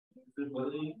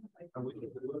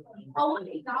Oh,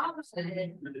 the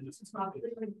opposite.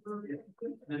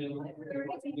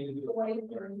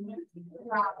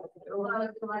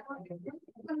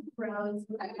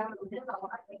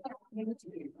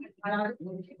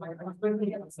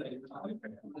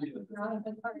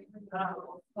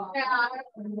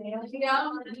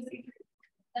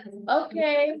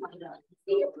 Okay.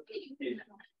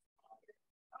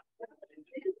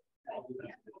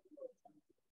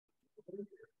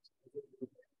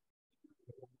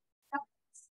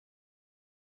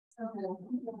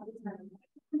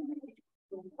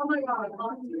 Oh my God.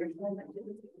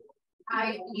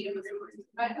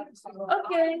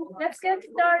 Okay, let's get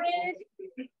started.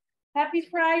 Happy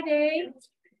Friday.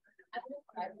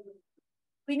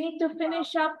 We need to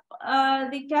finish up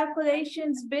the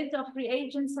calculations bit of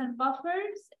reagents and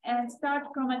buffers and start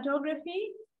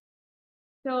chromatography.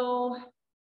 So,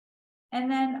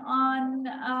 and then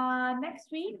on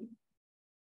next week,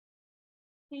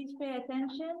 please pay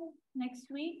attention. Next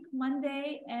week,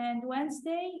 Monday and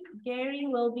Wednesday, Gary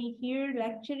will be here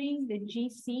lecturing the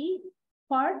GC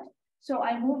part. So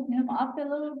I moved him up a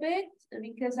little bit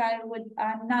because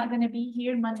I'm not going to be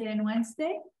here Monday and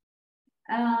Wednesday.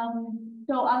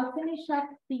 So I'll finish up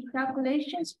the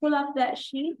calculations, pull up that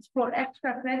sheet for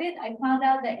extra credit. I found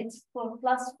out that it's for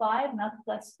 +5, not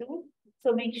 +2.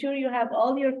 So make sure you have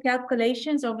all your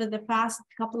calculations over the past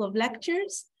couple of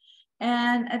lectures.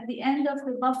 And at the end of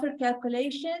the buffer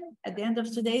calculation, at the end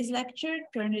of today's lecture,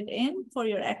 turn it in for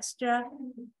your extra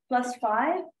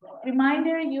 +5.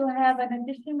 Reminder, you have an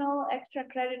additional extra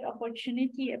credit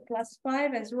opportunity at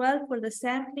 +5 as well for the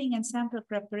sampling and sample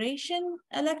preparation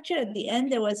lecture. At the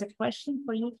end, there was a question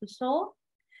for you to solve.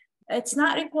 It's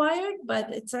not required,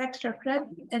 but it's extra credit.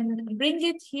 And bring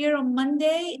it here on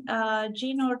Monday.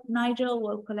 Jean or Nigel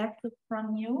will collect it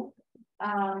from you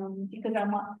because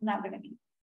I'm not going to be.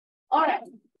 All right,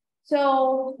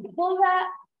 so pull that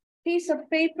piece of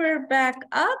paper back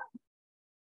up.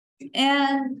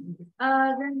 And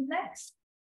the next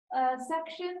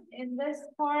section in this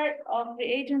part of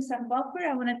reagents and buffer,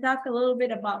 I want to talk a little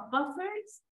bit about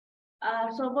buffers.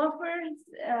 So buffers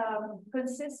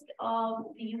consist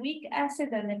of the weak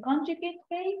acid and the conjugate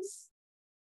phase.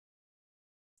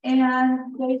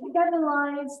 And they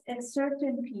stabilize at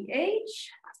certain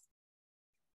pH.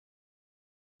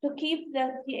 To keep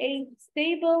the pH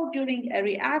stable during a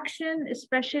reaction,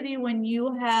 especially when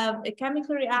you have a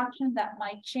chemical reaction that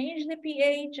might change the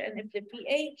pH, and if the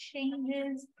pH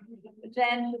changes,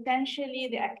 then potentially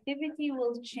the activity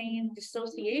will change,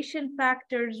 dissociation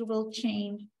factors will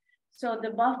change. So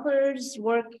the buffers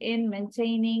work in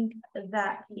maintaining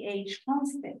that pH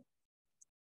constant.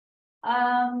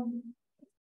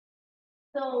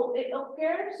 So it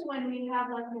occurs when we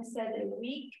have, like I said, a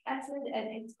weak acid and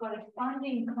its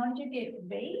corresponding conjugate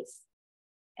base.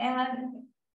 And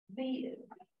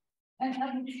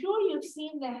I'm sure you've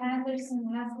seen the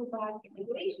Henderson-Hasselbalch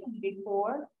relation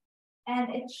before,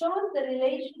 and it shows the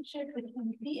relationship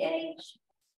between pH,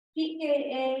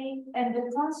 pKa, and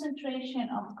the concentration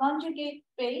of conjugate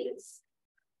base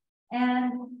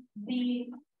and the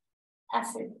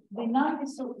acid, the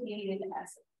non-dissociated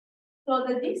acid. So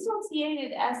the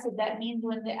dissociated acid, that means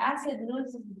when the acid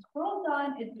loses its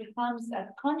proton, it becomes a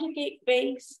conjugate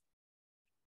base.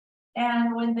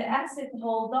 And when the acid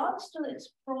holds on to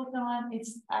its proton,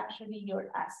 it's actually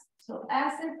your acid. So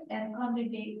acid and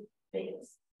conjugate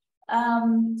base.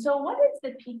 So what is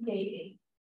the pKa?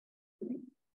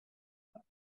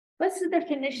 What's the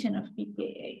definition of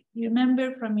pKa? You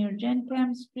remember from your gen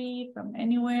chemistry, from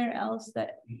anywhere else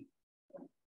that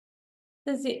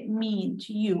does it mean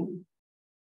to you?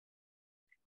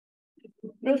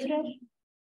 Refresh.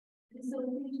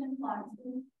 Dissociation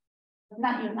constant.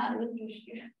 Not you, not refresh.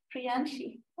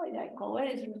 Priyanshi. What did I call? Where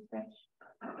is refresh?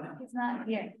 It's not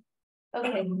here.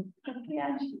 Okay.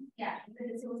 Priyanshi. Yeah,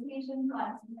 the dissociation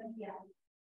constant. Yeah.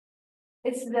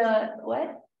 It's the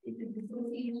what? It's the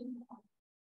dissociation constant.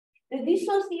 The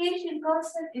dissociation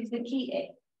constant is the Ka.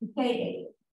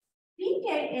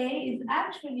 pKa is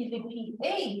actually the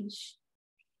pH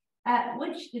at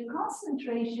which the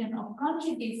concentration of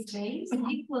conjugate base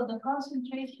equals the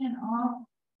concentration of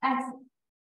acid.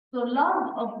 So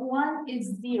log of 1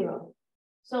 is 0.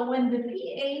 So when the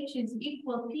pH is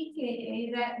equal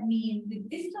pKa, that means the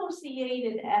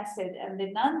dissociated acid and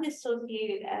the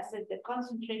non-dissociated acid, the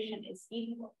concentration is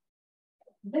equal.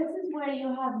 This is where you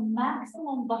have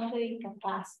maximum buffering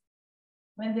capacity.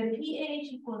 When the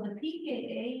pH equals the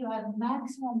pKa, you have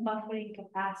maximum buffering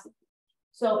capacity.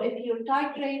 So if you're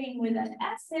titrating with an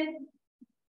acid,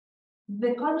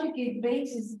 the conjugate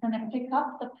base is going to pick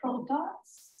up the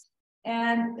protons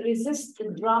and resist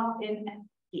the drop in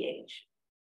pH.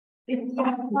 If you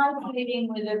are calculating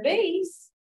with a base,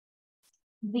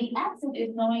 the acid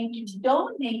is going to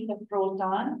donate the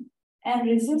proton and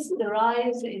resist the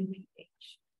rise in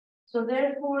pH. So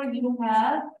therefore, you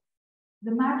have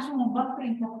the maximum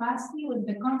buffering capacity with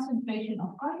the concentration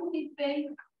of conjugate base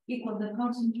equal the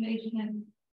concentration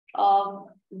of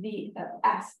the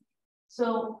acid.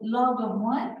 So log of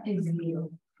 1 is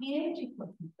 0. pH equal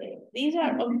to 0. These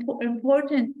are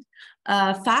important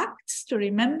facts to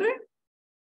remember.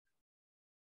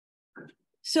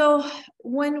 So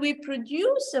when we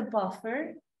produce a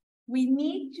buffer, we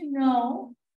need to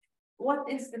know what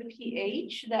is the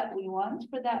pH that we want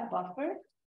for that buffer.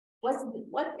 What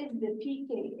is the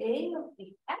pKa of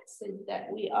the acid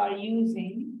that we are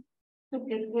using to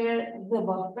prepare the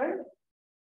buffer?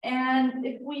 And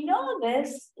if we know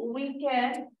this, we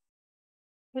can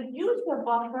produce a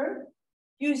buffer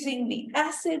using the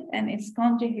acid and its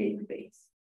conjugate base.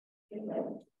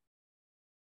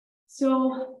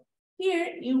 So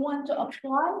here you want to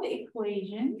apply the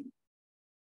equation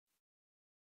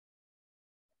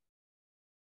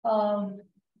of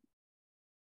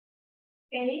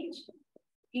H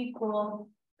equal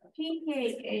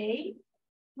pKa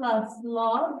plus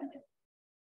log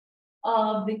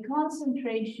of the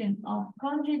concentration of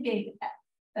conjugate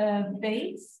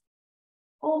base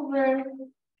over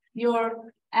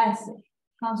your acid,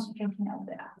 concentration of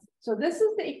the acid. So this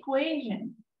is the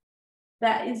equation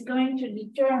that is going to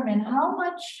determine how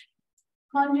much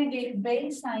conjugate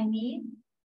base I need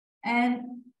and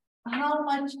how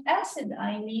much acid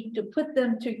I need to put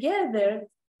them together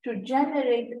to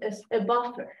generate a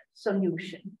buffer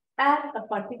solution at a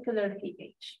particular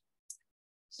pH.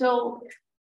 So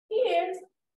here,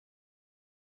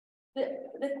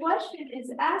 the question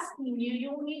is asking you,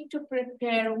 you need to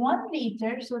prepare 1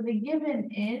 liter. So the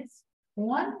given is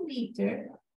 1 liter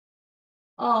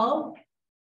of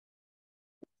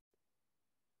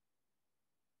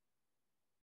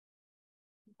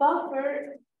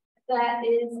buffer that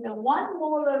is a 1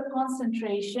 molar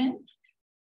concentration.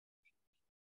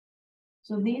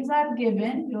 So these are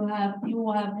given. You have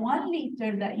 1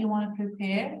 liter that you want to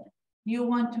prepare. You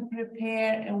want to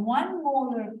prepare a 1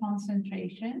 molar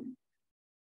concentration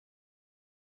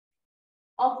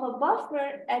of a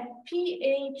buffer at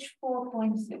pH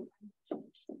 4.6.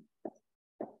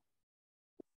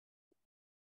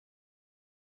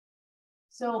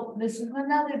 So this is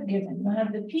another given. You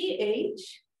have the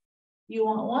pH. You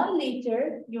want 1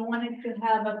 liter. You want it to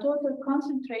have a total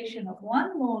concentration of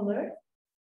 1 molar.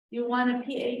 You want a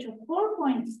pH of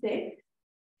 4.6.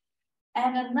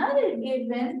 And another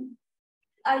given,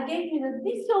 I gave you the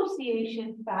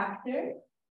dissociation factor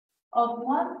of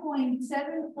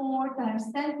 1.74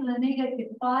 times 10 to the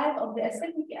negative 5 of the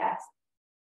acetic acid.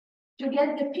 To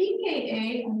get the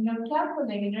pKa on your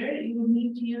calculator, you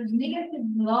need to use negative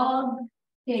log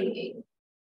Ka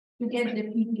to get the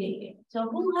pKa. So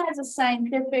who has a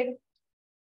scientific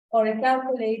or a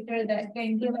calculator that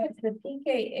can give us the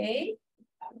pKa?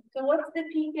 So what's the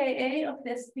pKa of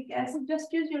the acetic acid?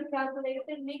 Just use your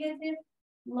calculator, negative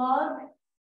log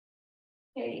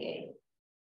Ka.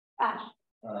 Ash.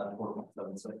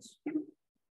 4.76.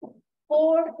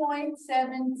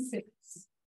 4.76.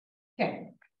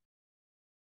 Okay.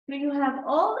 So you have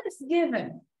all this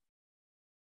given.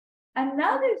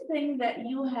 Another thing that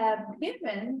you have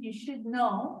given, you should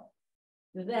know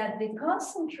that the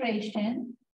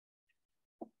concentration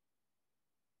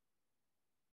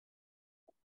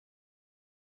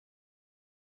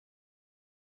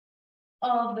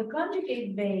of the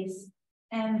conjugate base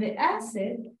and the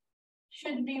acid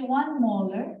should be 1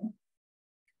 molar.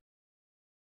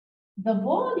 The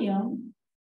volume,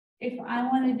 if I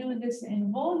want to do this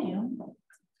in volume,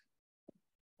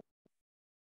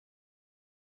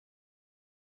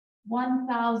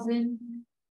 1,000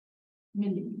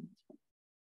 milliliters.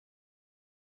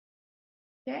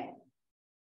 Okay.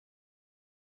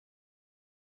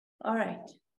 All right.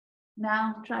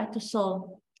 Now try to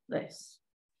solve this.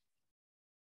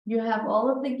 You have all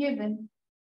of the given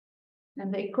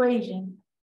and the equation.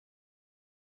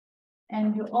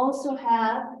 And you also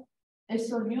have a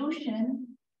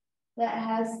solution that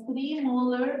has 3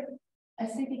 molar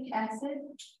acetic acid.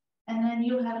 And then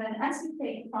you have an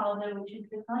acetate powder, which is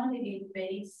the conjugate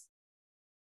base,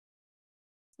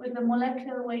 with a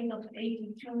molecular weight of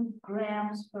 82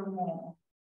 grams per mole.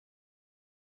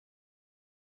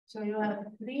 So you have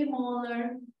 3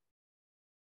 molar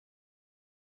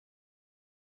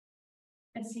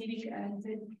acetic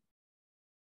acid.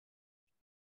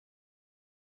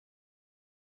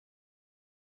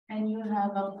 And you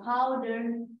have a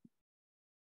powder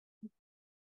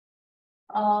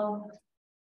of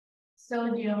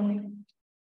sodium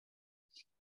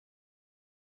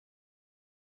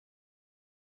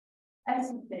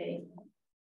acetate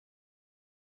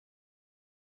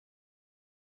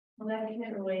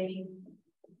molecular weight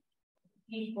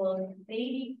equals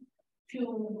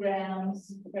 82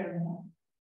 grams per mole.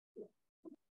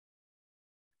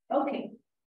 Okay.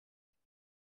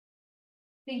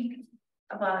 Think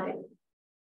about it.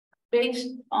 Based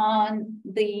on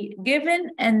the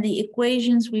given and the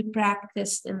equations we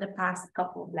practiced in the past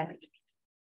couple of lectures.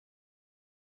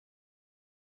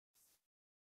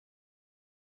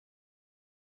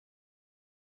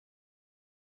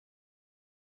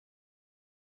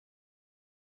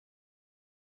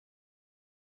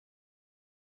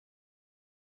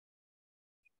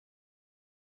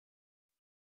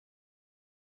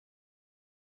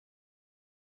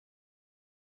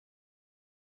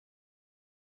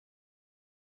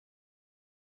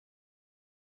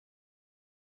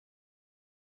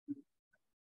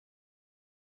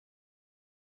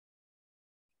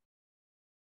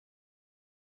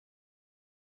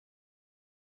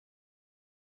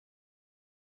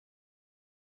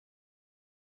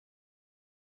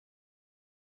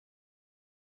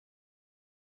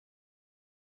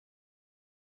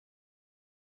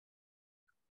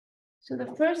 So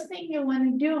the first thing you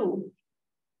want to do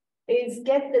is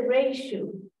get the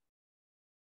ratio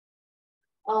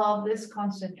of this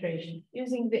concentration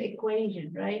using the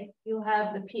equation, right? You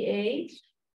have the pH,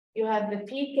 you have the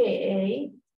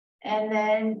pKa, and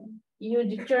then you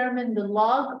determine the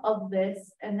log of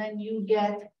this, and then you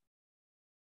get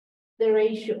the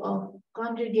ratio of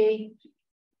conjugate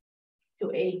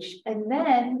to H. And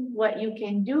then what you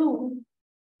can do,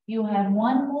 you have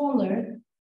 1 molar,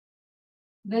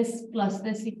 this plus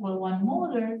this equal 1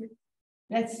 molar.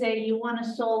 Let's say you want to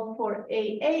solve for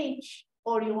AH,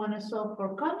 or you want to solve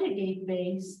for conjugate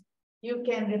base, you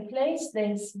can replace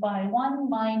this by 1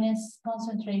 minus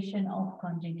concentration of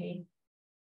conjugate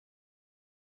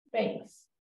base.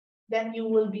 Then you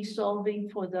will be solving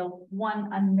for the one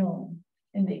unknown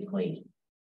in the equation.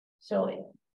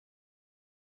 So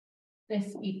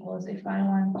this equals, if I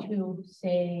want to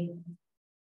say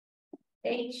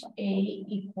HA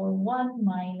equal 1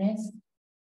 minus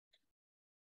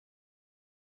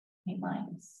A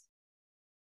minus,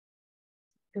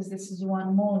 because this is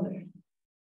 1 molar.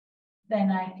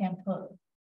 Then I can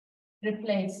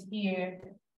replace here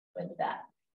with that.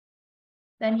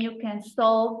 Then you can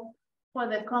solve for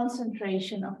the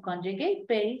concentration of conjugate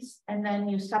base, and then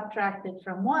you subtract it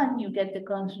from 1, you get the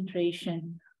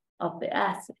concentration of the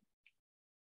acid.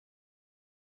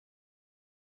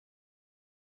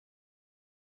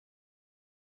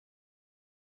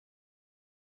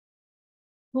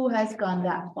 Who has gone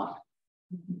that far?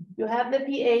 You have the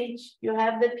pH, you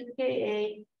have the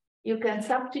pKa, you can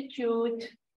substitute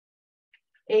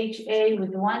HA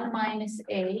with 1 minus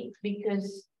A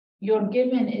because your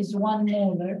given is 1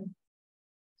 molar.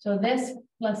 So this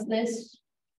plus this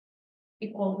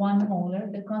equal 1 molar.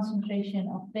 The concentration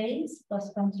of base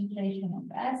plus concentration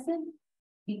of acid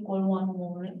equal 1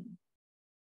 molar.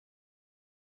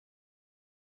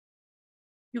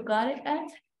 You got it, Ed?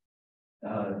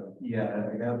 Yeah,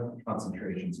 I got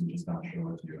concentrations. I'm just not sure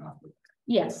what to do after.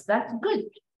 Yes, that's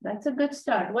good. That's a good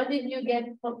start. What did you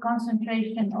get for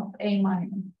concentration of A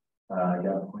minus? Yeah,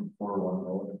 0.41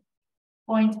 molar.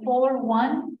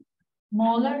 0.41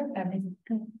 molar. Let me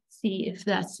see if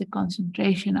that's the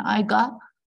concentration I got.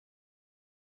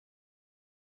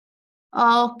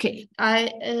 Okay,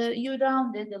 you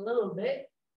rounded a little bit,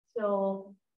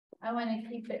 so I want to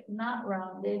keep it not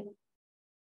rounded.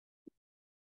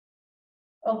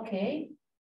 Okay,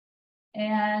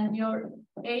 and your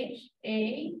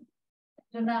HA,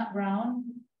 do not round.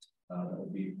 That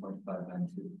would be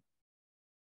 0.592.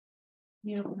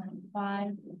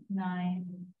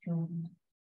 0.592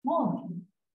 molar.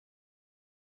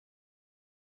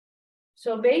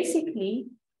 So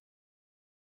basically,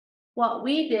 what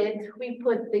we did, we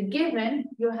put the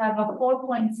given, you have a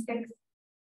 4.6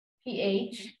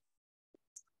 pH.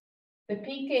 The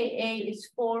pKa is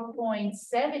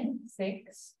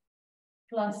 4.76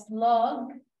 plus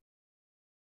log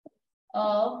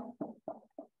of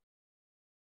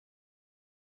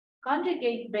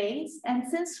conjugate base. And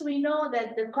since we know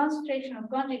that the concentration of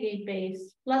conjugate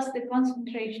base plus the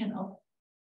concentration of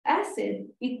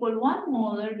acid equal 1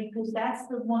 molar, because that's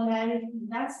the molarity,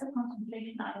 that's the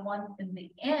concentration I want in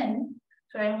the end.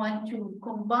 So I want to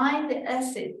combine the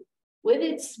acid with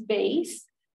its base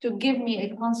to give me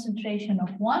a concentration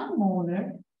of 1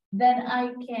 molar. Then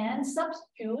I can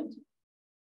substitute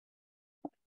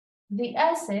the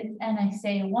acid and I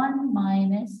say 1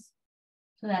 minus,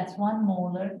 so that's 1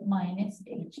 molar minus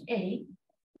HA,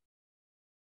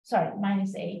 sorry,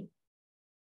 minus A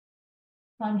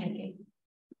conjugate.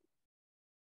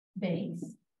 base.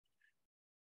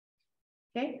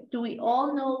 Okay, do we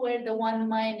all know where the 1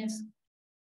 minus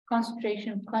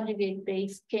concentration of conjugate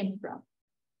base came from?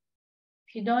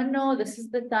 If you don't know, this is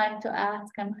the time to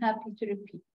ask. I'm happy to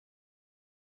repeat.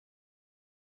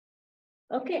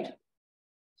 Okay,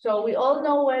 so we all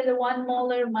know where the 1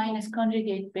 molar minus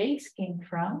conjugate base came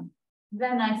from.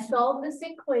 Then I solve this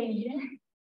equation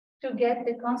to get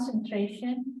the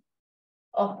concentration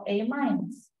of A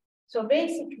minus. So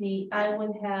basically, I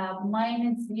would have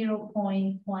minus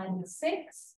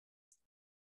 0.16,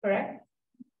 correct?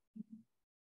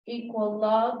 Equal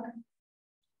log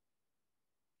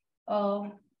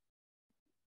of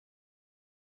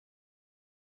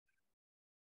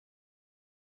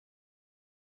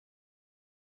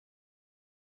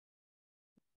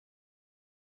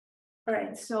all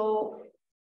right, so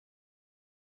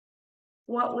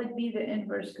what would be the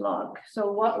inverse log?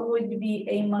 So what would be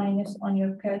A minus on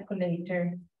your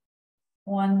calculator?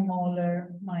 1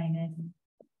 molar minus.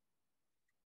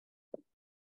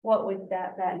 What would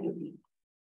that value be?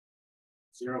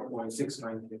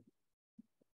 0.692.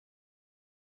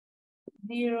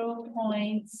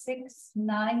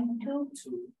 0.692.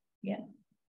 Yeah.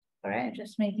 All right,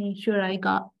 just making sure I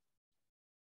got.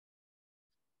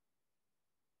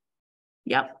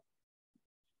 Yep.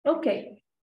 Okay.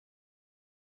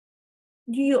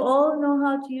 Do you all know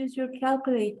how to use your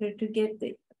calculator to get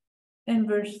the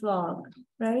inverse log,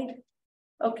 right?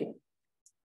 Okay.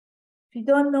 If you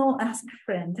don't know, ask a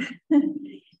friend.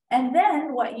 And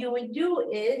then what you would do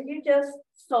is you just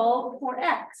solve for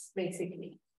x,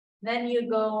 basically. Then you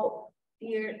go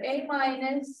here, A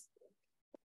minus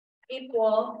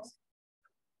equals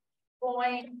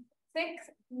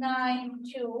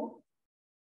 0.692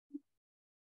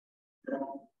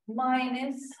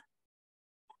 minus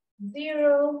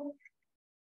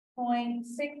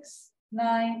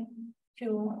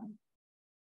 0.692,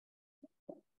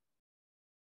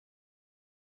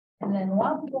 and then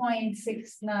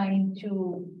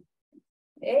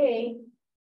 1.692A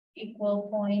equal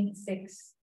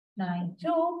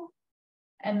 0.692,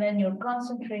 and then your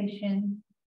concentration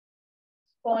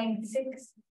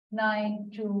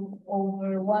 0.692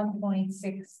 over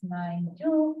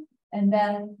 1.692, and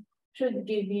that should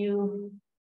give you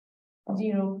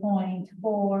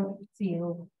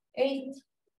 0.408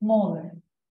 molar,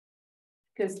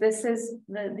 because this is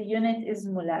the unit is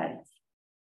molarity.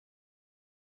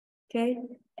 Okay,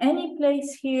 any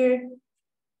place here,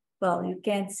 well, you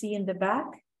can't see in the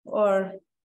back, or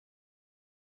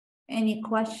any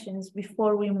questions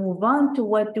before we move on to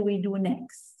what do we do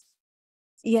next?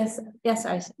 Yes,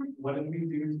 Isaac. What did we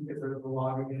do to get rid of the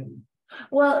log again?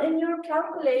 Well, in your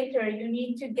calculator, you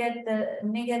need to get the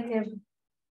negative.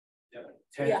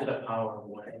 10 to the power of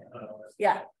 1.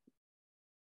 Yeah.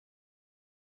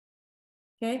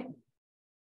 Okay.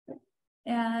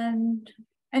 And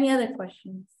any other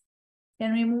questions?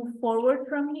 Can we move forward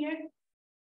from here?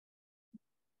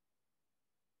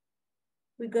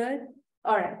 We good?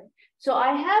 All right. So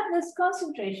I have this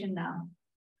concentration now.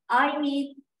 I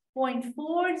need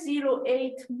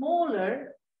 0.408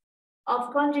 molar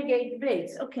of conjugate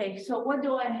base. Okay, so what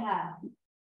do I have?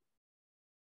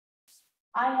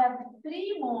 I have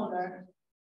 3 molar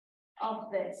of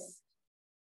this.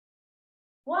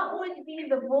 What would be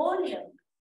the volume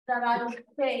that I would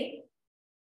take?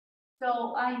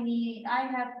 So I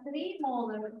have 3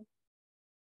 molar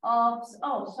of,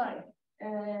 oh, sorry.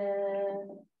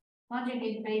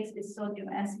 Conjugate base is sodium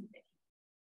acetate,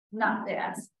 not the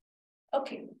acid.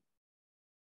 Okay.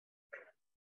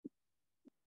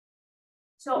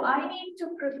 So I need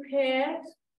to prepare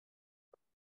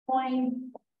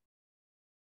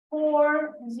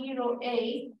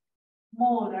 0.408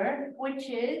 molar, which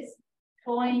is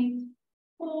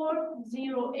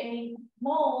 0.408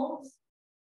 moles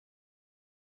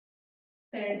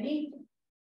per liter.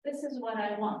 This is what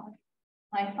I want.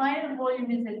 My final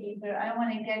volume is a liter. I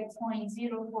want to get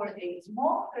 0.048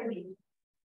 mole per liter.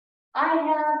 I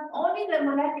have only the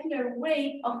molecular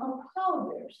weight of a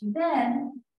powder.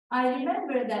 Then I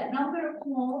remember that number of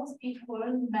moles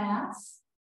equals mass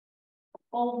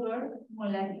over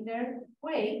molecular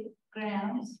weight,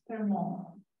 grams per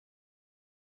mole.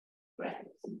 Grams.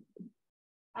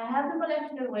 I have the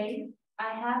molecular weight.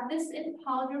 I have this in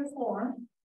powder form.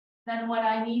 Then what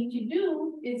I need to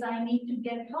do is I need to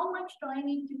get how much do I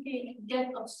need to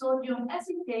get of sodium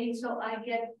acetate, so I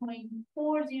get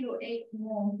 0.408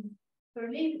 moles per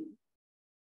liter.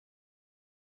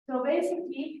 So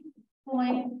basically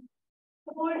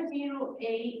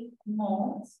 0.408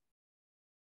 moles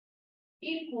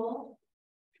equal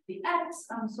the X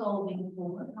I'm solving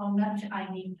for, how much I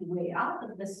need to weigh out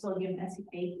of the sodium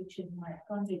acetate, which is my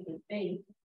conjugate base,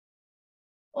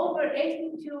 over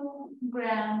 82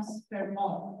 grams per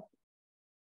mole.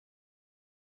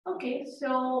 Okay,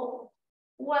 so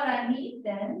what I need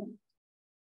then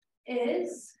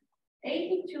is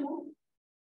 82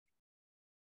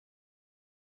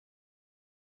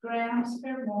 grams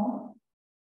per mole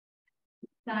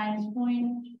times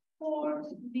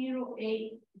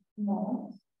 0.408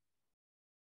 moles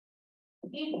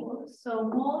equals, so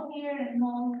mole here and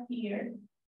mole here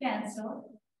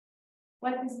cancel.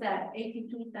 What is that?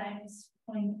 82 times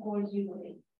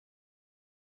 0.408.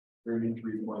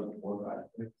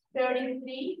 33.456.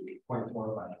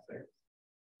 33.456.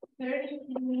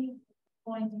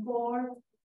 33.4.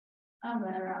 I'm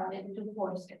going to round it to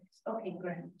 46. Okay,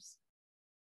 grams.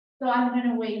 So I'm going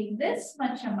to weigh this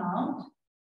much amount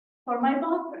for my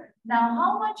buffer. Now,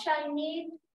 how much I need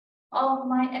of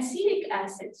my acetic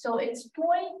acid? So it's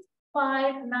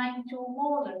 0.592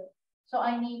 molar. So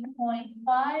I need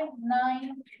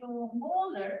 0.592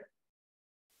 molar.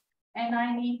 And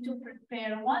I need to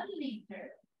prepare 1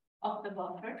 liter of the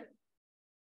buffer.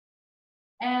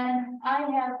 And I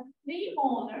have 3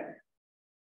 molar.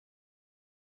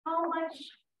 How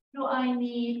much do I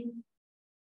need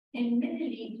in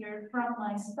milliliter from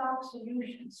my stock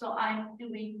solution? So I'm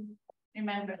doing,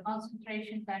 remember,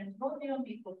 concentration times volume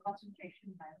equals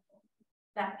concentration times volume.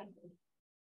 That equals.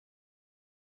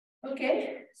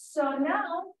 Okay, so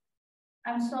now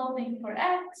I'm solving for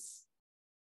X.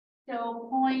 So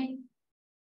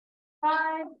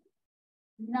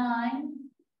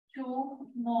 0.592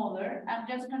 molar. I'm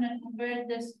just going to convert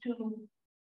this to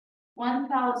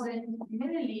 1,000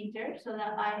 milliliters so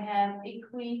that I have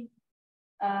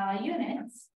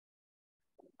units.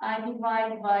 I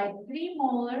divide by 3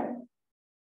 molar.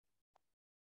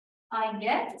 I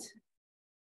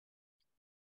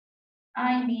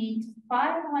need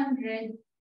 500.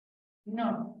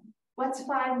 No, what's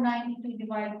 592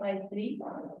 divided by 3?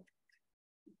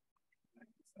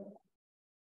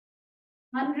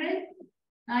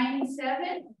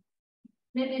 197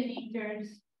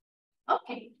 milliliters.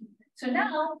 Okay, so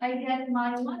now I get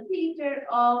my 1 liter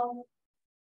of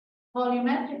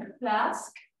volumetric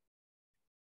flask.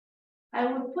 I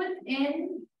will put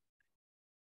in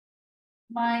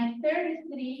my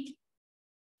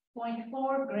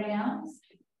 33.4 grams.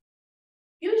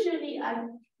 Usually,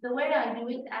 the way I do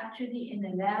it actually in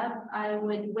the lab, I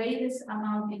would weigh this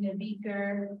amount in a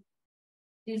beaker,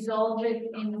 dissolve it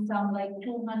in some like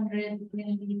 200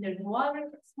 milliliters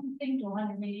water, something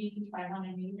 200 milliliters,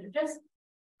 500 milliliters. Just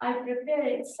I prepare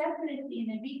it separately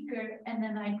in a beaker and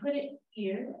then I put it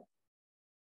here.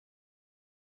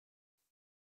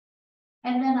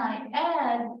 And then I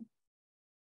add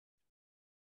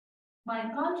my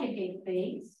conjugate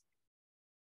base,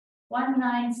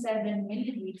 197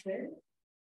 milliliters.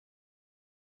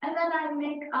 And then I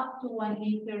make up to 1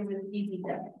 liter with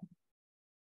DBW.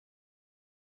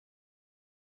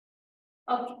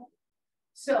 Okay,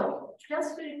 so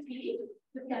just to repeat,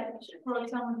 for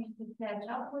someone to catch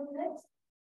up with this,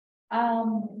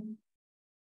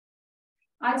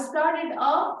 I started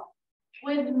off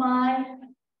with my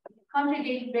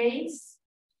conjugate base.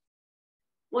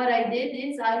 What I did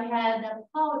is I had a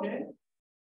powder,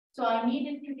 so I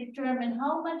needed to determine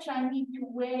how much I need to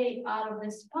weigh out of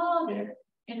this powder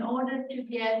in order to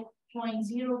get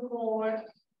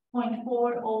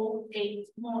 0.408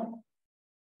 mole,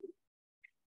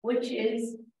 which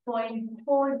is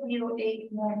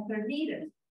 0.408 mole per liter.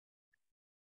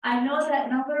 I know that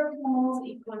number of moles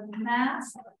equals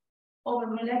mass over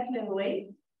molecular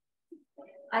weight.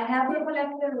 I have the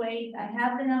molecular weight, I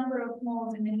have the number of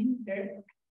moles in the liter,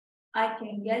 I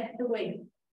can get the weight.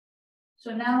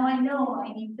 So now I know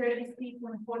I need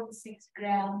 33.46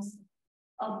 grams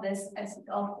of this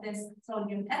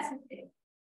sodium acetate.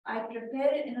 I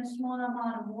prepare it in a small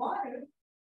amount of water,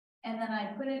 and then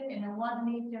I put it in a 1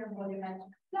 liter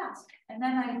volumetric flask. And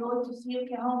then I go to see,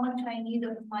 okay, how much I need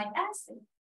of my acid.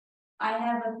 I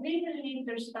have a 3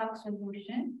 milliliter stock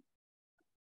solution.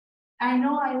 I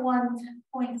know I want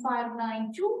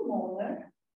 0.592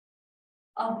 molar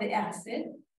of the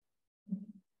acid.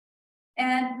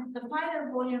 And the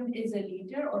final volume is a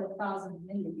liter or 1,000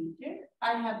 milliliter.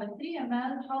 I have a 3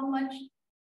 ml. How much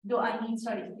do I need?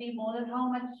 Sorry, 3 molar. How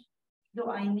much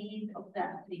do I need of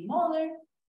that 3 molar?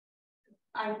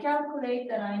 I calculate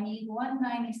that I need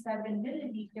 197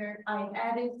 milliliter. I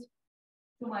add it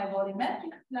to my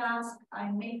volumetric flask.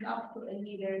 I make up to a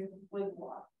liter with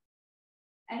water.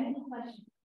 Any questions?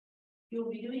 You'll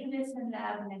be doing this in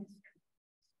lab next week.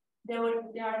 There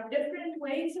are different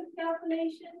ways of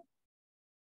calculation.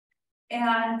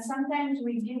 And sometimes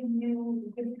we give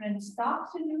you different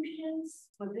stock solutions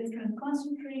for different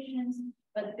concentrations,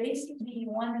 but basically you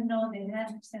want to know the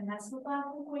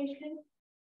Hasselbalch equation.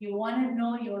 You want to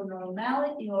know your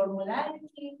normality, your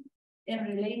molality in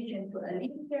relation to a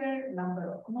liter,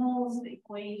 number of moles, the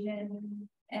equation,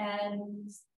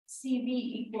 and CV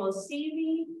equals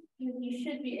CV. You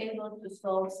should be able to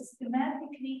solve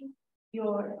systematically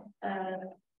your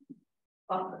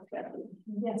buffer calculation.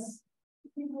 Yes.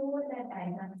 You know what that I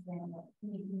understand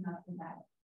not that.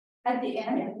 At the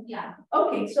end, yeah.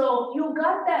 Okay, so you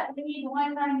got that we need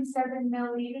 197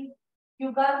 milliliters.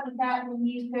 You got that we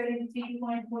need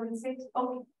 33.46.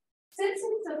 Okay. Since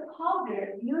it's a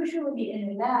powder, usually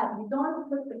in a lab, you don't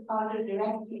put the powder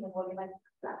directly in a volumetric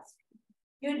flask.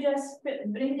 You just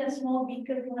bring a small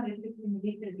beaker, 250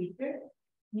 milliliter beaker.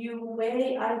 You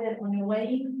weigh either on a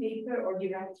weighing paper or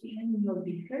directly in your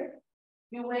beaker.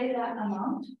 You weigh that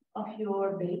amount of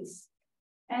your base,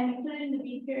 and you put it in the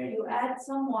beaker, you add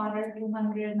some water,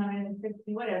 200,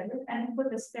 950, whatever, and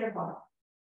put a stir bar.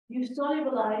 You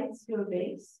solubilize your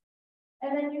base,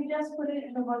 and then you just put it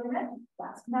in a volumetric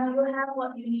flask. Now you have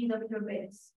what you need of your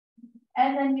base.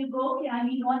 And then you go, okay, I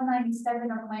need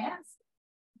 197 of my acid.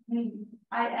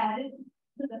 I add it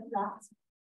to the flask.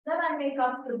 Then I make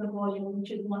up to the volume,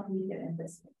 which is 1 liter in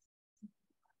this case.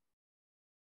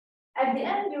 At the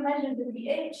end, you measure the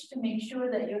pH to make sure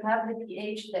that you have the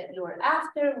pH that you are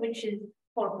after, which is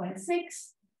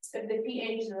 4.6. If the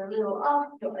pH is a little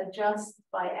off, you adjust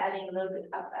by adding a little bit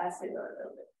of acid or a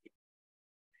little bit.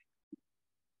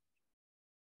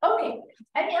 Okay,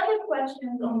 any other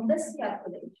questions on this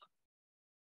calculation?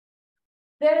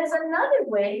 There is another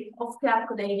way of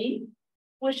calculating,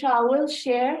 which I will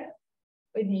share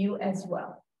with you as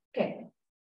well. Okay.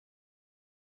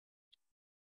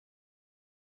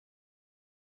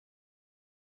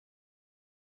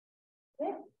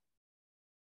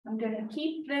 I'm going to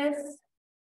keep this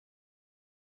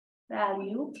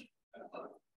value.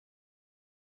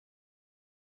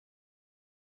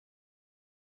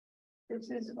 This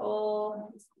is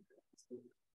all.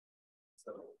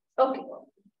 Okay.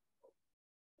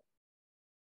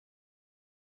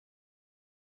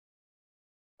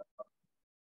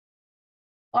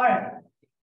 All right.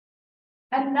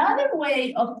 Another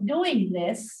way of doing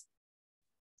this,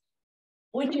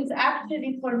 which is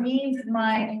actually for me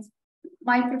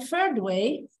my preferred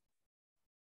way,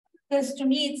 because to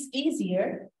me it's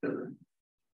easier.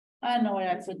 I don't know where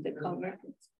I put the cover.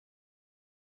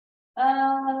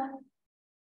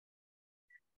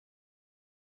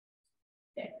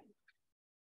 Okay.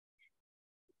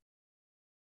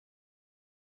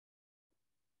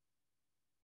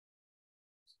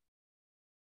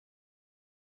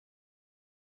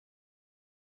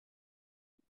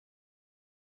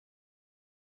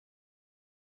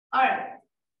 All right.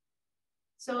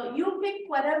 So you pick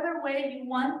whatever way you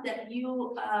want that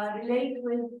you relate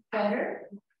with better.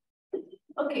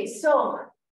 Okay, so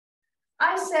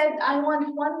I said I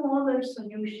want 1 molar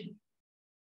solution.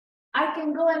 I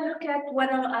can go and look at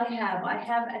what I have. I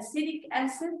have acetic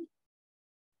acid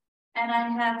and I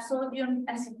have sodium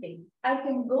acetate. I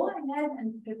can go ahead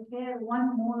and prepare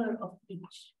 1 molar of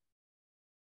each.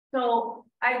 So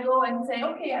I go and say,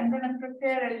 okay, I'm going to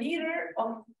prepare a liter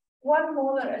of 1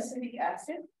 molar acetic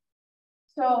acid.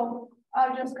 So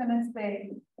I'm just going to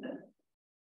say,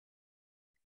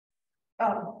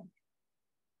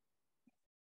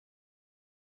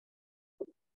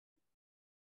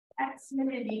 X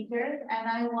milliliters, and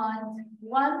I want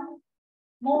 1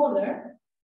 molar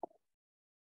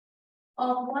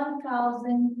of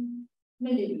 1,000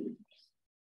 milliliters.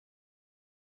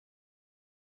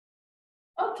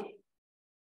 Okay.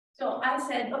 So I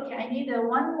said, okay, I need a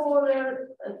 1 molar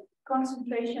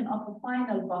concentration of a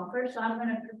final buffer. So I'm going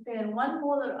to prepare 1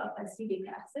 molar of acetic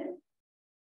acid.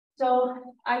 So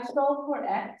I solve for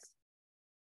X.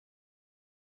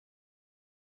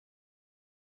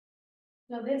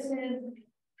 So this is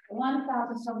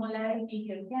 1,000, so molarity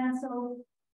can cancel.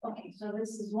 Okay, so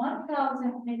this is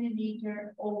 1,000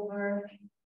 milliliter over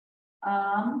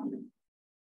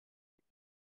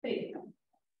 3.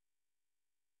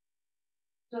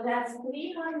 So that's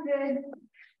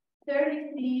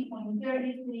 333.33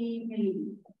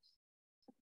 milliliters.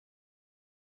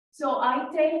 So I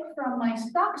take from my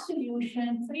stock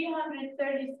solution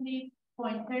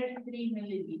 333.33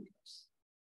 milliliters.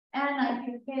 And I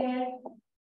prepare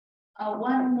a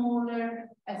 1 molar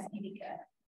acetic acid.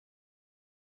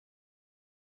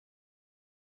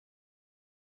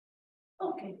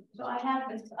 Okay, so I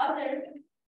have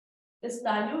this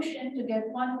dilution to get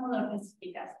 1 molar of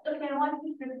acetic acid. Okay, I want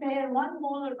to prepare 1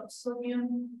 molar of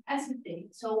sodium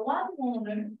acetate. So 1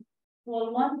 molar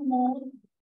for 1 mole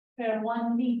per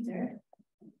 1 liter.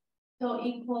 So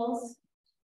equals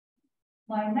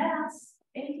my mass,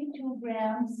 82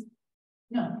 grams.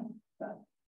 No,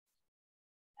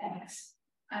 X.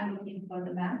 I'm looking for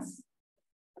the mass.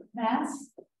 Mass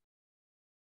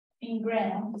in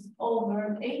grams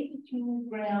over 82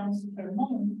 grams per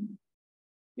mole,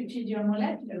 which is your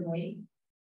molecular weight.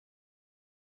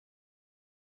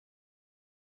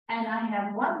 And I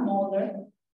have 1 molar.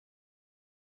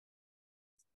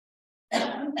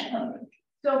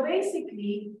 So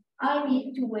basically, I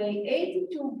need to weigh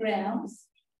 82 grams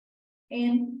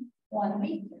in 1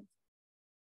 liter.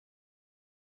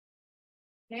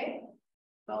 Okay,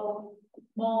 so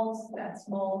moles, that's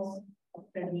moles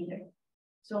per liter.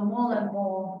 So mole and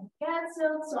mole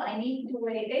cancel. So I need to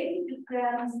weigh 82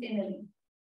 grams in a liter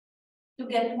to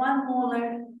get 1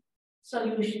 molar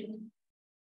solution.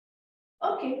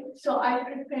 Okay, so I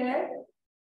prepared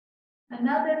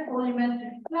another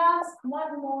volumetric flask,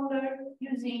 1 molar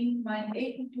using my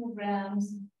 82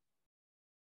 grams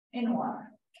in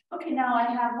water. Okay, now I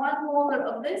have 1 molar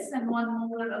of this and 1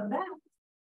 molar of that.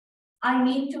 I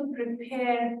need to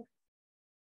prepare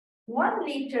 1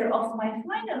 liter of my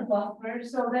final buffer.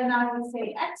 So then I will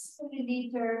say X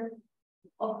milliliter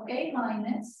of A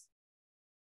minus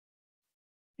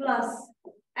plus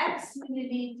X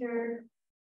milliliter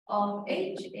of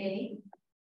HA.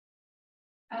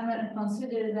 I'm going to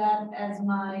consider that as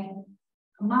my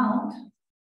amount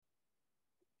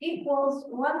equals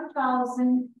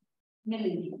 1,000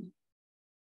 milliliters.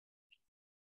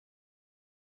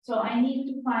 So I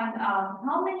need to find out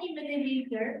how many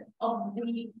milliliters of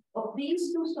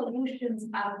these 2 solutions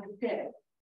are prepared.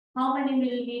 How many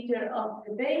milliliters of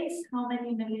the base, how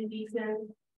many milliliters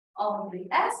of the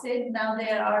acid. Now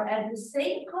they are at the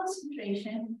same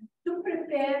concentration to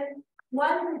prepare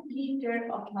 1 liter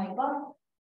of my buffer.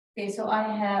 Okay, so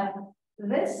I have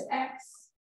this X,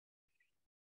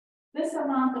 this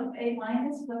amount of A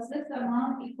minus plus this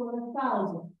amount equal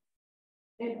 1,000.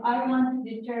 If I want to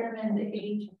determine the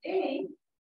HA,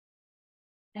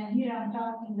 and here I'm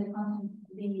talking the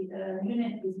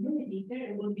unit is milliliter,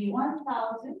 it will be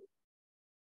 1,000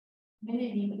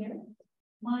 milliliter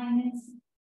minus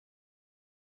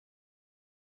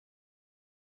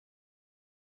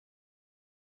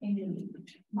in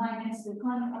milliliter, minus the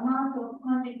amount of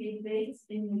conjugate base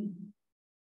in milliliter.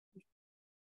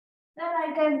 Then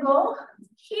I can go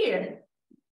here.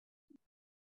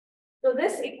 So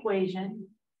this equation,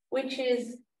 which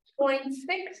is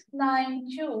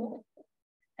 0.692,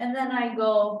 and then I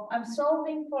go, I'm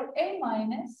solving for A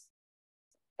minus,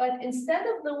 but instead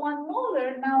of the 1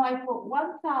 molar, now I put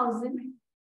 1,000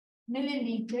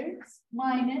 milliliters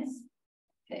minus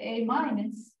the A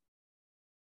minus.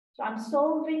 So I'm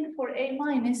solving for A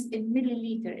minus in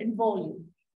milliliter, in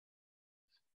volume.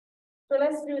 So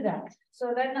let's do that.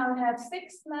 So then I'll have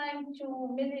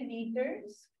 692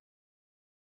 milliliters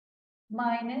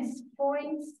minus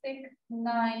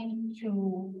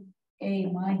 0.692 A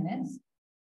minus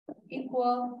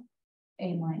equal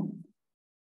A minus.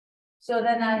 So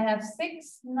then I have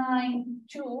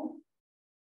 692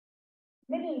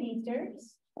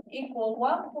 milliliters equal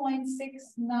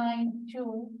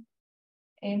 1.692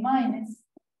 A minus.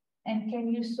 And can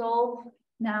you solve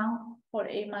now for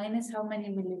A minus how many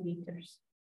milliliters?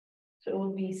 So it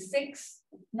will be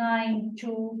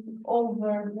 692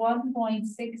 over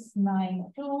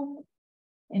 1.692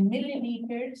 in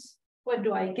milliliters. What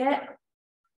do I get?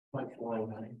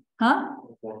 0.409. Huh?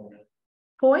 0.409.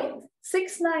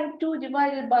 0.692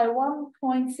 divided by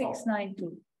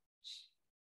 1.692.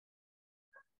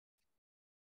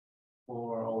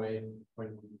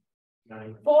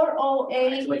 408.9.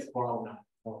 408. Actually, 409.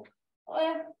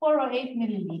 408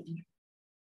 milliliters.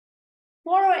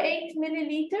 408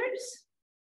 milliliters.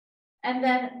 And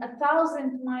then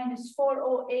 1,000 minus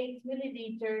 408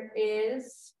 milliliter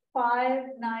is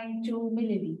 592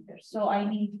 milliliters. So I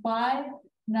need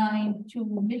 592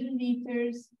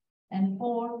 milliliters and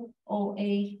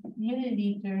 408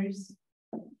 milliliters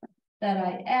that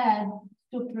I add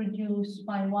to produce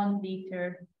my 1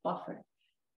 liter buffer.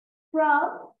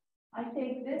 I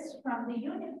take this from the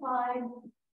unified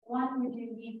 1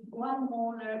 milliliter, 1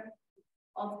 molar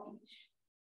of each.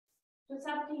 So it's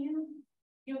up to you.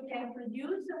 You can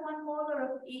produce the 1 molar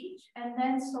of each and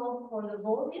then solve for the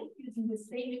volume using the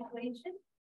same equation,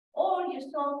 or you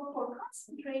solve for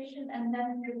concentration and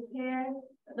then prepare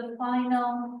the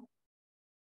final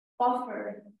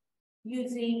buffer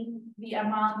using the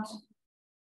amount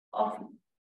of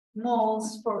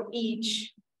moles for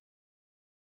each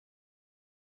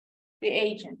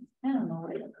reagent. I don't know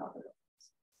where to cover it.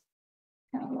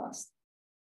 Kind of lost.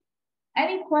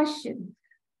 Any questions?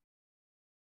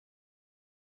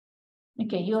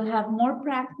 Okay, you'll have more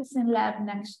practice in lab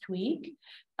next week.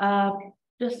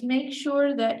 Just make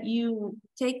sure that you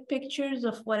take pictures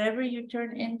of whatever you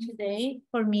turn in today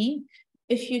for me.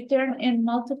 If you turn in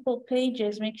multiple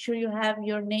pages, make sure you have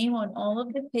your name on all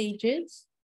of the pages.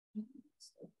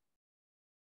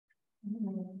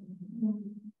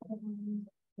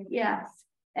 Yes,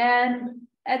 and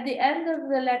at the end of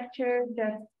the lecture,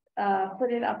 just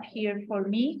put it up here for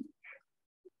me.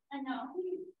 I know.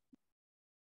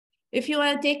 If you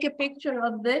want to take a picture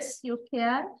of this, you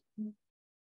can.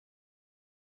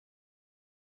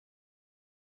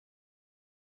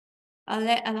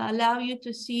 I'll allow you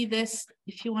to see this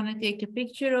if you want to take a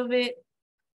picture of it.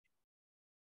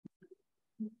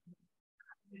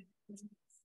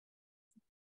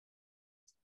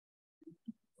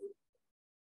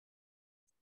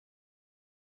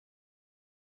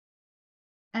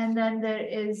 And then there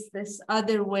is this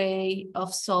other way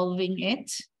of solving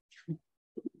it.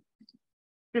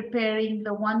 Preparing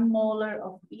the 1 molar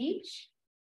of each.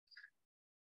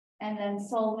 And then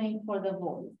solving for the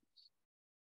volume.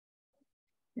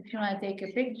 If you want to take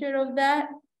a picture of that,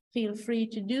 feel free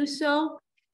to do so.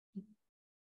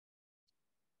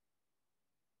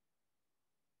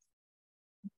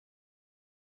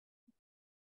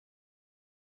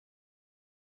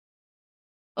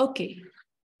 Okay,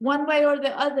 one way or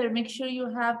the other, make sure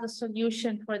you have the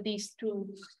solution for these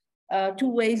two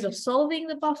ways of solving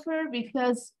the buffer,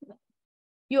 because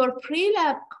your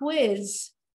pre-lab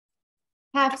quiz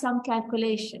have some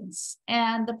calculations,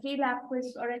 and the pre-lab quiz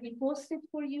is already posted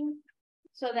for you,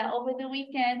 so that over the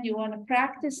weekend you want to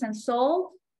practice and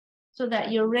solve so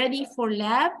that you're ready for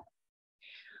lab.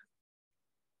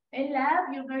 In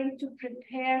lab, you're going to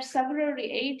prepare several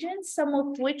reagents, some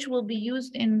of which will be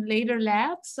used in later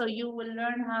labs. So you will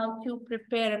learn how to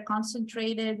prepare a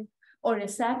concentrated or a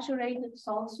saturated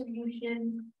salt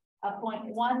solution. A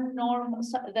 0.1 normal,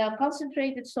 the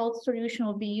concentrated salt solution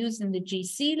will be used in the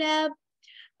GC lab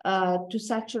to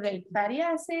saturate fatty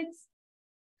acids,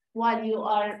 while you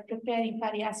are preparing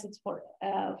fatty acids for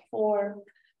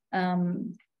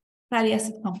fatty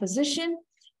acid composition.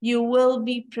 You will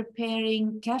be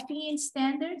preparing caffeine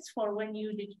standards for when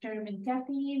you determine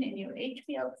caffeine in your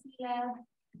HPLC lab.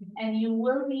 And you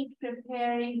will be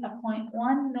preparing a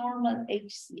 0.1 normal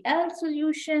HCl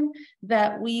solution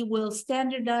that we will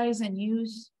standardize and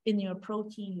use in your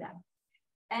protein lab.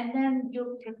 And then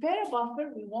you'll prepare a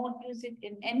buffer. We won't use it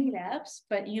in any labs,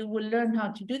 but you will learn how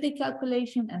to do the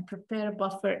calculation and prepare a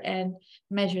buffer and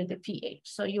measure the pH.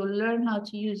 So you'll learn how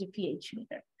to use a pH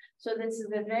meter. So this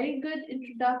is a very good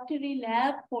introductory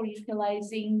lab for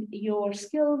utilizing your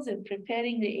skills in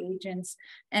preparing the agents.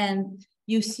 And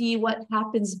you see what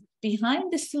happens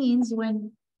behind the scenes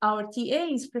when our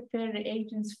TAs prepare the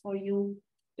agents for you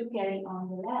to carry on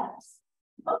the labs.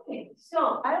 Okay,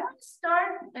 so I want to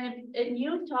start a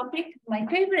new topic, my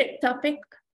favorite topic,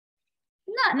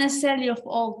 not necessarily of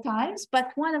all times,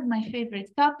 but one of my favorite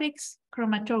topics,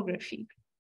 chromatography.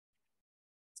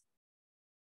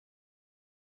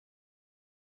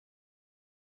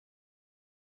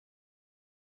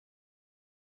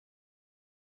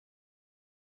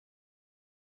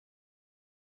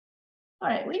 All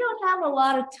right, we don't have a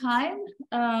lot of time.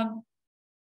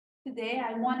 Today,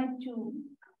 I wanted to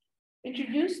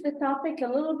introduce the topic a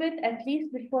little bit, at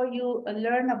least before you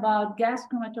learn about gas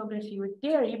chromatography with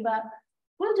dairy, but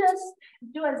we'll just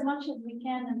do as much as we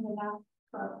can in the last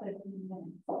 15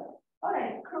 minutes. All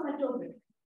right, chromatography.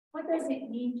 What does it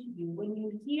mean to you when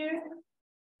you hear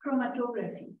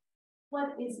chromatography?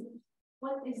 What is it?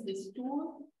 What is this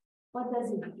tool? What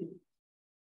does it do?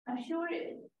 I'm sure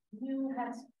you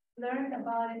have learned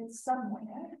about it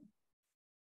somewhere,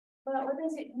 but what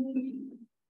does it mean to you?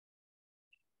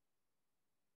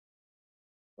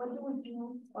 What do we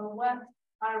do, or what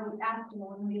are we after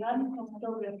when we run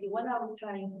chromatography? What are we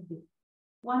trying to do?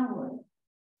 One word.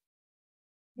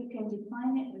 You can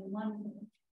define it in 1 minute.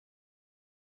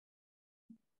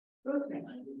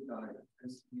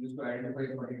 It's used to identify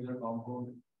a particular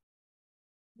compound.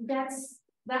 That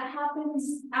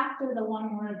happens after the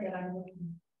 1 word that I'm looking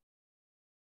at.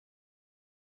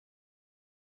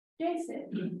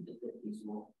 Jason,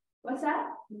 what's that?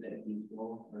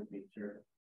 Feasible or picture?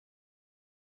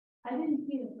 I didn't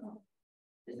hear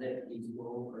it. Is it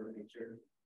feasible or picture?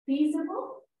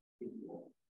 Feasible?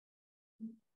 Feasible.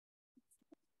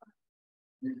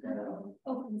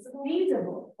 Oh, it's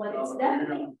feasible, but it's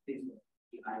definitely Feasible.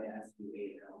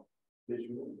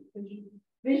 Visual.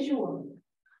 visual.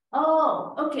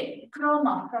 Oh, okay.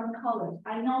 Chroma from color.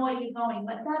 I know where you're going,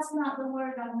 but that's not the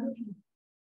word I'm looking for.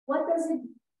 What does it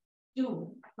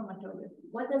do, chromatography?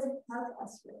 What does it help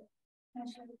us with?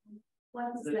 What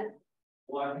is that?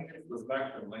 Well, I think it's the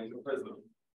spectrum, like the prism.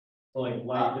 So like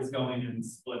light is going and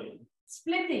splitting.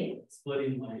 Splitting.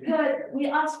 Light. Good, we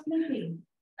are splitting.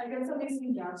 I guess I'm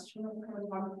missing dots from the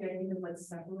kind of getting like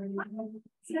separating.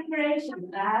 Separation,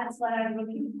 that's what I'm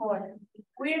looking for.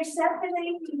 We're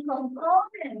separating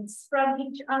components from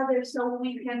each other so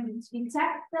we can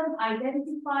detect them,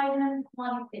 identify them,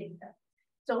 quantitate them.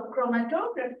 So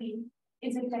chromatography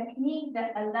is a technique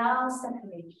that allows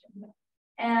separation.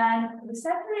 And the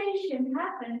separation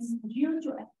happens due to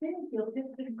affinity of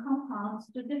different compounds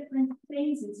to different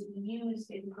phases we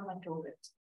use in chromatography.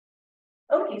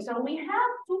 Okay, so we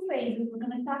have two phases. We're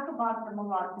going to talk about them a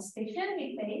lot. The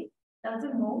stationary phase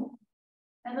doesn't move,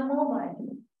 and the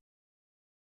mobile.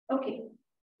 Okay,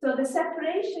 so the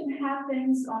separation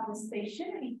happens on the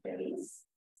stationary phase,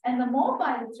 and the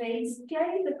mobile phase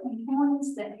carry the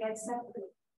components that get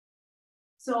separated.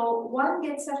 So one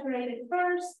gets separated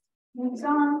first, moves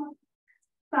on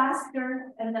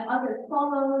faster, and the other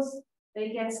follows.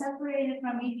 They get separated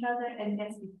from each other and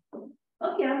gets.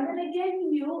 Okay, I'm going to give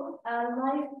you a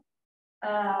life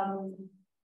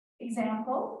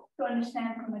example to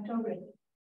understand chromatography.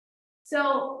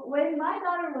 So when my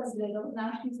daughter was little,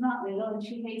 now she's not little and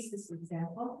she hates this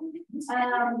example.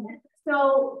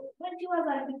 So when she was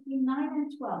like between 9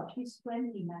 and 12, she's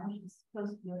 20 now, she's close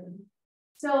to 30.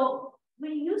 So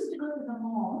we used to go to the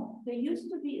mall. There used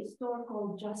to be a store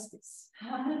called Justice.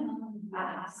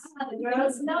 The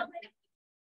girls know it.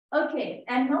 Okay,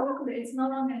 and no longer, it's no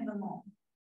longer in the mall.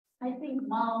 I think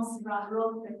malls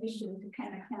wrote petition to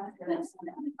kind of cancel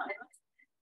it.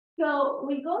 So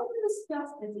we go to this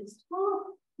Justice, it's full of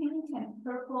pink and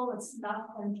purple and stuff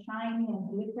and shiny and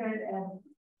glittered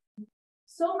and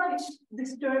so much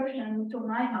disturbance to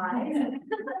my eyes.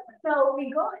 So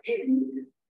we go in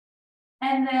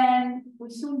and then we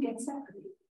soon get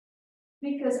separated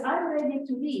because I'm ready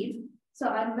to leave. So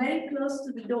I'm very close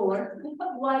to the door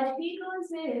while she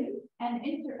goes in and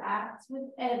interacts with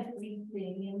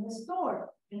everything in the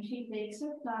store. And she takes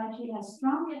her time, she has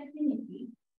strong affinity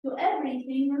to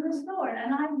everything in the store.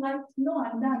 And I'm like, no,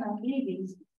 I'm done, I'm leaving.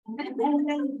 And then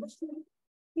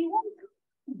he won't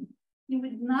come. He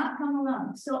would not come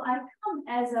along. So I come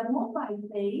as a mobile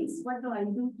phase. What do I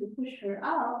do to push her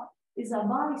out? Is I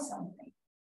buy something.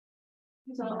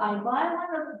 So I buy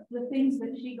one of the things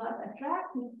that she got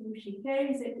attracted to, she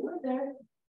carries it with her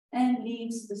and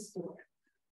leaves the store.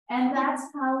 And that's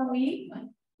how we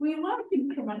work in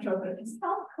chromatography.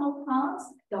 Some compounds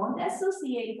don't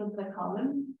associate with the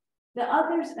column. The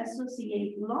others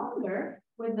associate longer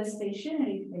with the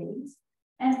stationary phase.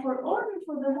 And in order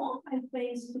for the mobile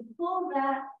phase to pull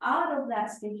that out of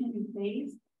that stationary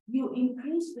phase, you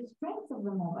increase the strength of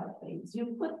the mobile phase.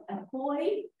 You put a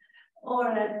toy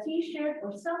or a t-shirt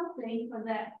or something for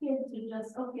that kid to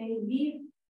just, okay, leave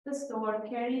the store,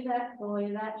 carry that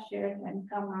toy, that shirt, and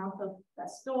come out of the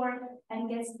store and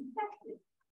gets detected.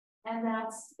 And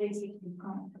that's basically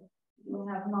chromatography. You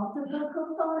have multiple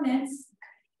components,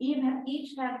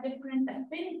 each have different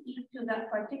affinity to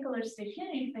that particular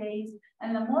stationary phase,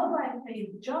 and the mobile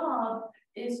phase job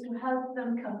is to help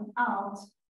them come out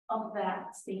of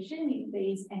that stationary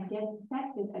phase and get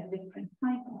detected at different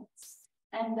time points.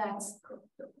 And that's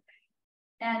chromatography.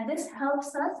 And this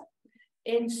helps us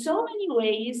in so many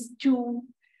ways to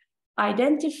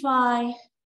identify,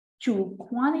 to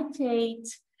quantitate,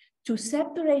 to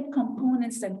separate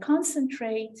components and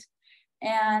concentrate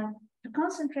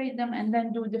them and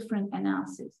then do different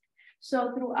analysis.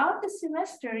 So throughout the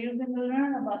semester, you're going to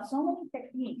learn about so many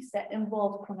techniques that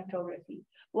involve chromatography,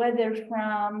 whether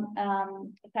from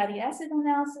fatty acid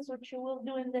analysis, which you will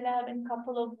do in the lab in a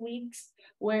couple of weeks,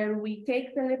 where we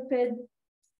take the lipid,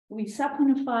 we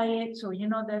saponify it. So you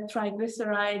know that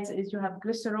triglycerides is you have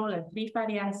glycerol and 3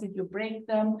 fatty acids, you break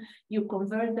them, you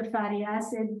convert the fatty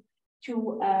acid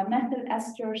to methyl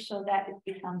ester so that it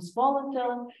becomes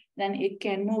volatile, then it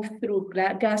can move through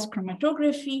gas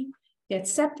chromatography, get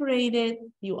separated,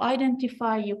 you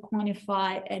identify, you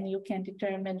quantify, and you can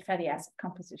determine fatty acid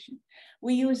composition.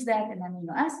 We use that in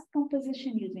amino acid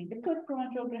composition using liquid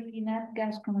chromatography, not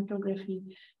gas chromatography.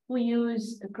 We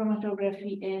use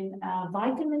chromatography in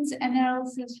vitamins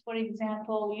analysis, for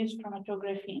example. We use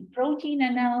chromatography in protein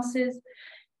analysis.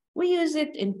 We use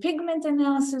it in pigment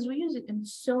analysis. We use it in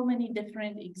so many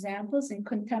different examples in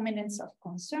contaminants of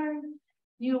concern.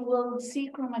 You will see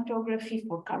chromatography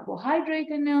for carbohydrate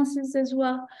analysis as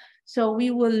well. So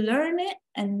we will learn it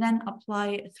and then apply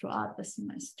it throughout the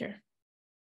semester.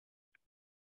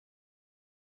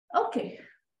 Okay,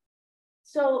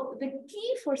 so the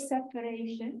key for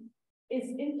separation is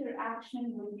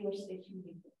interaction with your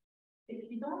stationary phase.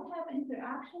 If you don't have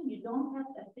interaction, you don't have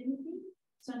affinity,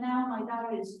 So now my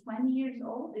daughter is 20 years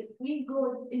old. If we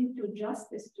go into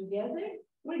justice together,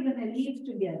 we're going to live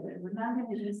together. We're not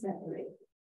going to be separated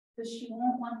because she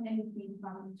won't want anything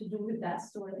to do with that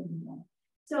store anymore.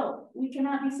 So we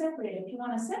cannot be separated. If you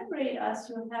want to separate us,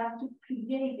 you'll have to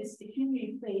create a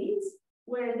stationary phase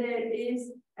where there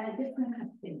is a different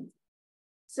activity.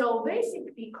 So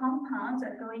basically, compounds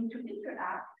are going to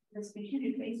interact with the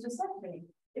stationary phase to separate.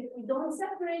 If we don't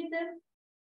separate them,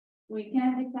 we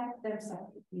can detect them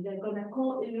separately. They're going to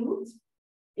co-elute,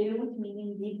 elute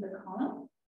meaning leave the column.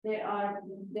 They're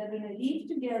going to leave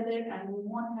together, and we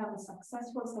won't have a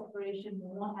successful separation. We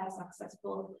won't have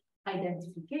successful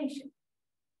identification.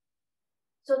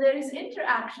 So there is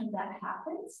interaction that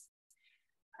happens.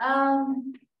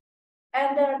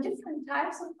 And there are different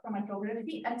types of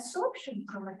chromatography. Adsorption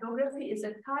chromatography is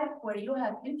a type where you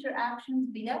have interactions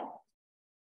via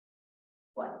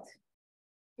what?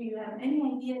 Do you have any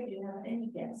idea? Do you have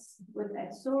any guess with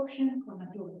adsorption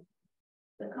chromatography?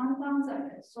 The compounds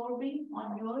are absorbing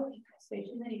on your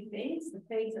stationary phase, the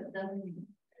phase that doesn't move.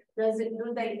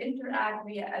 Do they interact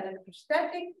via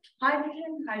electrostatic,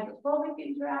 hydrogen, hydrophobic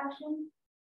interaction?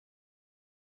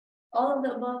 All of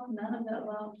the above, none of the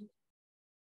above.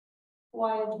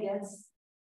 Wild guess.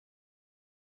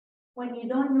 When you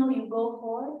don't know, you go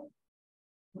for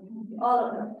all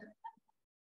of them.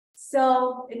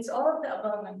 So it's all of the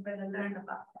above. I'm going to learn about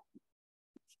that.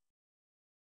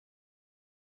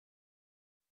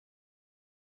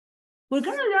 We're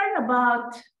going to learn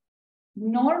about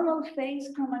normal phase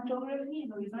chromatography,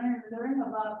 and we're going to learn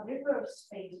about reverse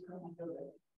phase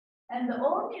chromatography. And the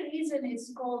only reason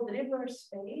it's called reverse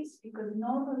phase because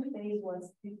normal phase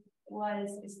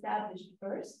was established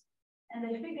first, and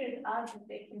they figured out that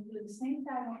they can do the same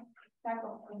type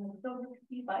of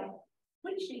chromatography by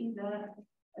switching the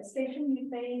stationary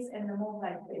phase and the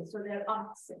mobile phase, so they're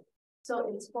opposite.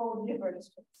 So it's called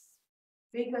reverse phase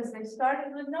because they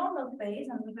started with normal phase,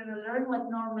 and we're going to learn what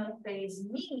normal phase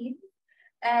means.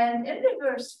 And in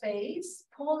reverse phase,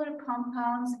 polar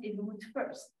compounds elute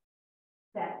first.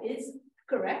 That is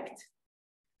correct.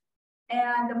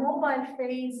 And the mobile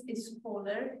phase is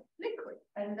polar liquid,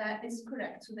 and that is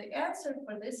correct. So the answer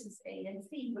for this is A and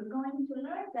C. We're going to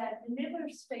learn that in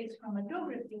reverse phase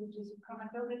chromatography, which is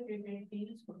chromatography we're going to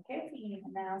use for caffeine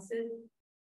analysis,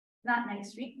 not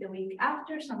next week, the week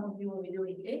after. Some of you will be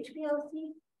doing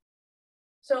HPLC.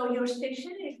 So your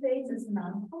stationary phase is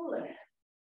non-polar,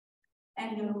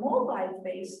 and your mobile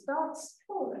phase starts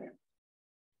polar.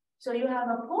 So you have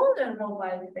a polar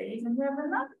mobile phase and you have a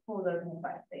non-polar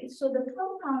mobile phase. So the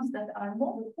compounds that are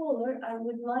more polar, I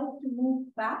would like to move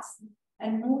fast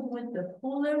and move with the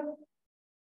polar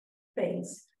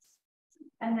phase.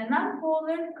 And the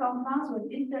non-polar compounds will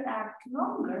interact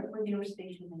longer with your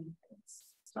stationary phase.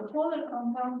 So polar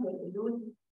compounds will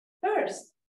elute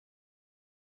first.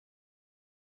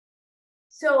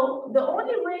 So the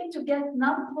only way to get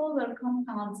non-polar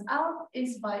compounds out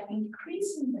is by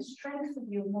increasing the strength of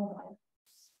your mobile.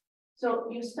 So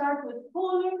you start with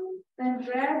polar, then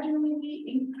gradually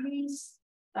increase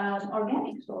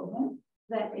organic solvent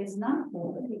that is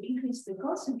non-polar. You increase the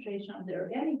concentration of the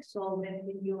organic solvent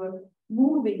in your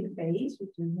moving phase,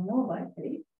 which is the mobile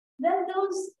phase. Then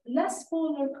those less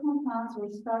polar compounds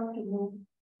will start to move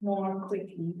more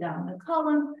quickly down the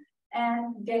column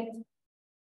and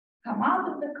come out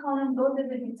of the column, go to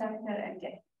the detector, and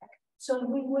get back. So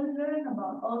we will learn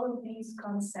about all of these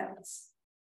concepts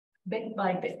bit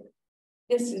by bit.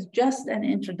 This is just an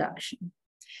introduction.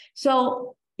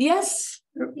 So, yes?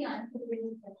 Yeah.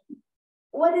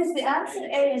 What is the answer?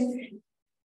 A and B.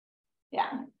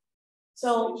 Yeah.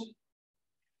 So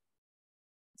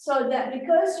that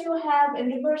because you have a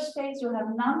reverse phase, you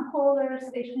have non-polar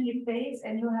stationary phase,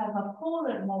 and you have a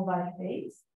polar mobile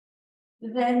phase,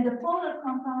 then the polar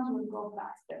compounds will go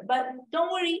faster. But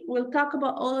don't worry, we'll talk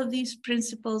about all of these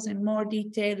principles in more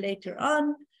detail later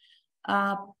on,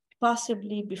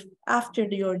 possibly after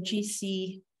your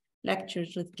GC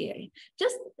lectures with Gary.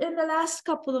 Just in the last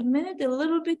couple of minutes, a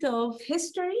little bit of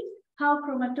history, how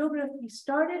chromatography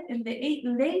started in the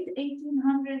late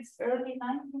 1800s, early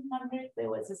 1900s. There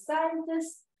was a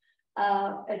scientist,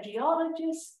 a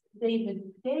geologist, David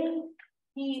Day.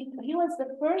 He was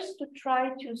the first to try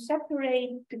to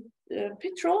separate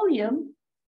petroleum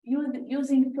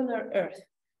using fuller earth.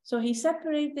 So he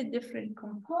separated different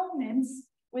components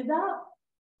without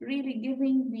really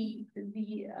giving the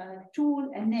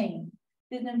tool a name.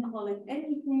 Didn't call it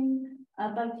anything,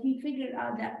 but he figured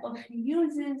out that if he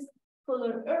uses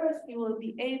fuller earth, he will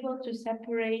be able to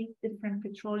separate different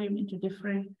petroleum into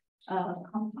different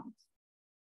compounds.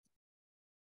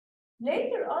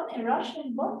 Later on, a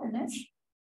Russian botanist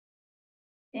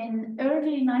in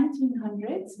early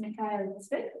 1900s, Mikhail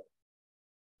Zwick,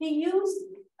 he used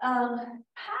a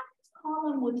packed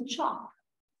column with chalk.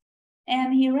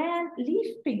 And he ran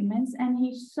leaf pigments and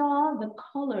he saw the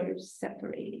colors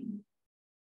separating.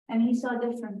 And he saw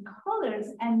different colors,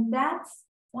 and that's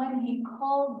when he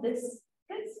called this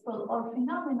principle or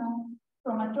phenomenon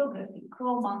chromatography,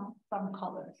 chroma from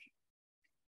colors.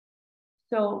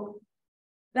 So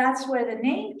that's where the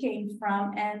name came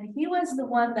from, and he was the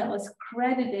one that was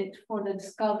credited for the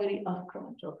discovery of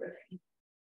chromatography.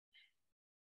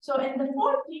 So in the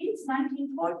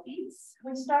 1940s,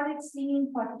 we started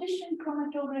seeing partition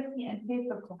chromatography and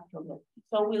paper chromatography.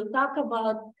 So we'll talk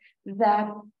about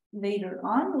that later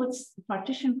on. What's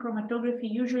partition chromatography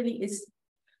usually is,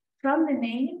 from the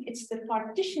name, it's the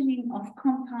partitioning of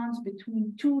compounds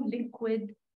between two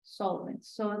liquid solvents.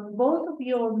 So both of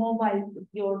your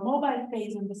mobile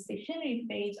phase and the stationary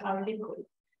phase are liquid.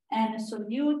 And a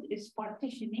solute is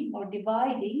partitioning or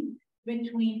dividing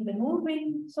between the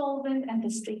moving solvent and the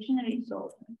stationary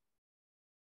solvent.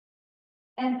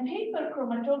 And paper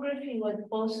chromatography was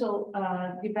also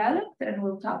developed, and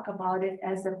we'll talk about it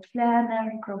as a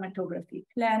planar chromatography.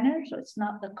 Planar, so it's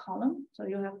not the column. So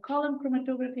you have column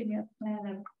chromatography and you have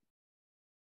planar.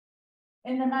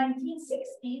 In the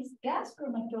 1960s, gas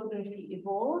chromatography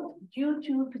evolved due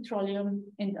to petroleum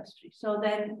industry. So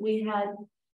then we had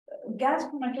gas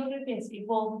chromatography has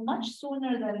evolved much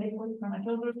sooner than liquid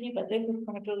chromatography, but liquid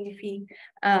chromatography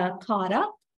caught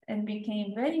up and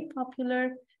became very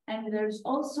popular. And there's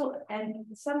also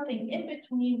something in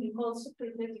between we call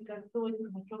supercritical fluid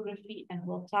chromatography, and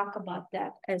we'll talk about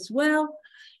that as well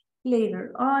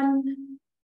later on.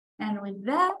 And with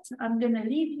that, I'm going to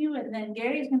leave you, and then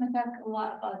Gary's going to talk a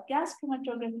lot about gas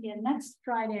chromatography. And next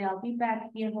Friday, I'll be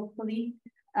back here, hopefully,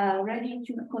 ready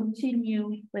to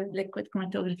continue with liquid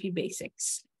chromatography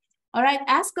basics. All right,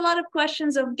 ask a lot of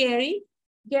questions of Gary.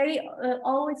 Gary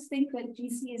always thinks that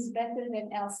GC is better than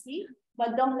LC,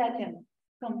 but don't let him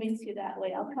convince you that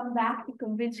way. I'll come back to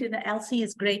convince you that LC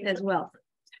is great as well.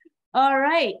 All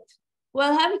right.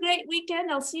 Well, have a great weekend.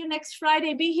 I'll see you next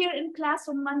Friday. Be here in class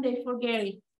on Monday for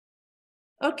Gary.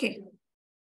 Okay.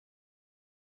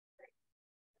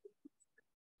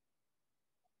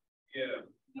 Yeah.